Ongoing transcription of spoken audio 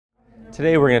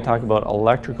Today we're going to talk about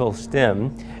electrical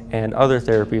stim and other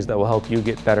therapies that will help you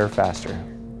get better faster.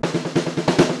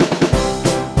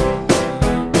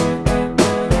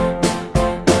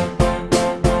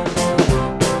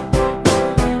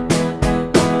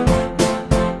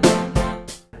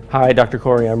 Hi, Dr.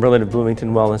 Corey. I'm related to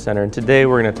Bloomington Wellness Center, and today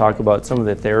we're going to talk about some of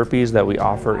the therapies that we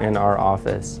offer in our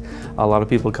office. A lot of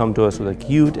people come to us with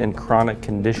acute and chronic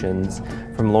conditions,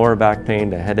 from lower back pain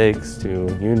to headaches to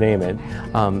you name it,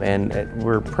 and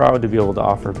we're proud to be able to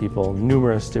offer people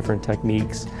numerous different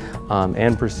techniques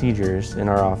and procedures in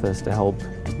our office to help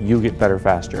you get better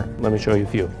faster. Let me show you a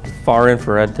few. Far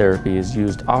infrared therapy is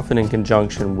used often in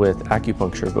conjunction with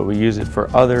acupuncture, but we use it for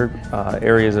other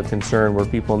areas of concern where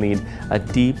people need a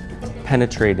deep,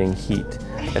 penetrating heat.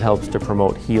 It helps to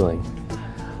promote healing.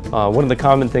 One of the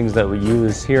common things that we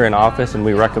use here in office and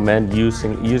we recommend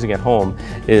using at home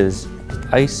is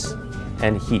ice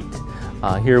and heat.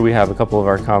 Here we have a couple of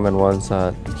our common ones.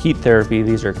 Heat therapy,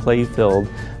 these are clay-filled,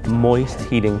 moist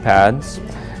heating pads.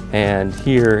 And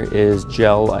here is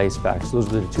gel ice packs. Those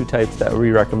are the two types that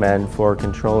we recommend for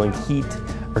controlling heat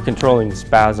or controlling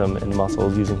spasm in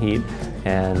muscles using heat,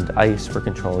 and ice for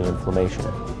controlling inflammation.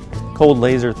 Cold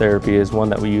laser therapy is one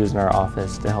that we use in our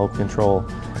office to help control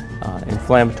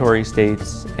inflammatory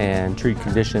states and treat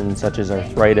conditions such as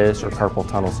arthritis or carpal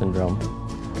tunnel syndrome.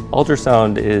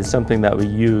 Ultrasound is something that we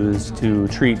use to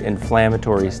treat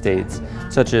inflammatory states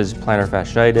such as plantar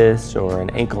fasciitis or an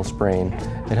ankle sprain.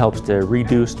 It helps to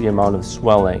reduce the amount of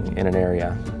swelling in an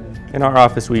area. In our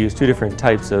office we use two different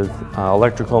types of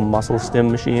electrical muscle stim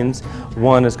machines.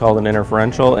 One is called an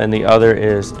interferential and the other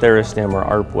is Therastim or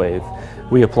ARP wave.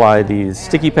 We apply these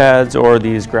sticky pads or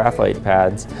these graphite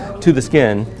pads to the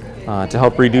skin to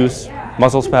help reduce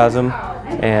muscle spasm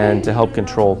and to help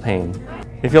control pain.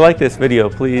 If you like this video,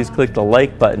 please click the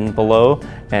like button below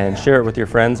and share it with your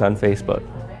friends on Facebook.